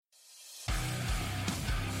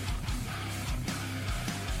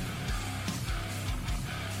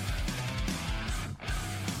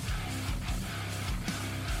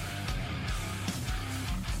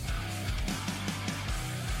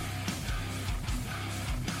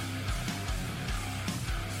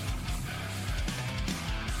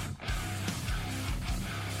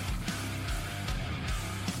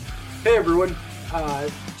Hey everyone,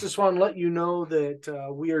 just want to let you know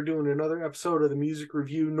that we are doing another episode of the music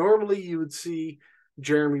review. Normally you would see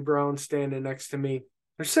Jeremy Brown standing next to me,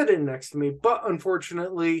 or sitting next to me, but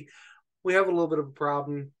unfortunately we have a little bit of a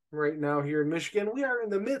problem right now here in Michigan. We are in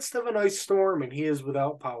the midst of an ice storm and he is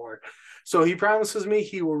without power. So he promises me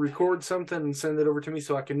he will record something and send it over to me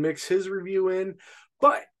so I can mix his review in,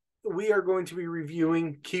 but we are going to be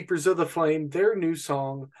reviewing Keepers of the Flame, their new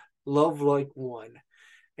song, Love Like One.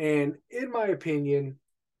 And in my opinion,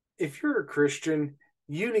 if you're a Christian,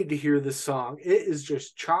 you need to hear this song. It is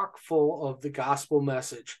just chock full of the gospel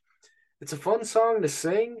message. It's a fun song to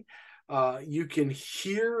sing. You can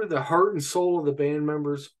hear the heart and soul of the band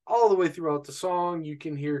members all the way throughout the song. You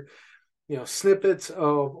can hear, snippets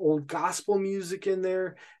of old gospel music in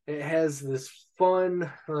there. It has this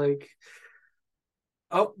fun,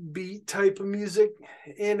 upbeat type of music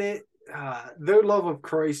in it. Their love of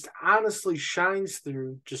Christ honestly shines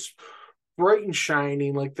through, just bright and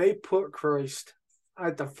shining. Like, they put Christ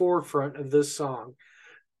at the forefront of this song.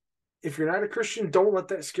 If you're not a Christian, don't let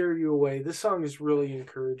that scare you away. This song is really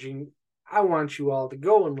encouraging. I want you all to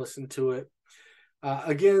go and listen to it.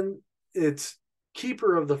 Again, it's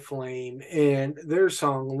Keeper of the Flame and their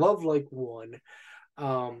song Love Like One.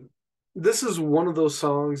 This is one of those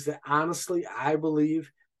songs that honestly I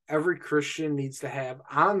believe every Christian needs to have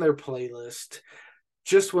on their playlist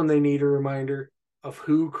just when they need a reminder of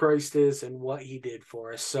who Christ is and what he did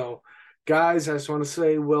for us. So, guys, I just want to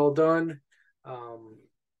say well done.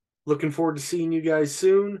 Looking forward to seeing you guys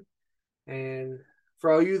soon. And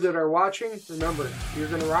for all you that are watching, remember, if you're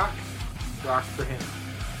going to rock, rock for him.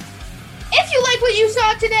 If you like what you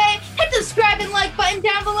saw today, hit the subscribe and like button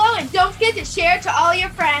down below, and don't forget to share it to all your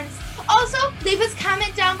friends. Also, leave us a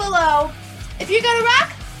comment down below. If you're gonna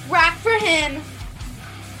rock, rock for him.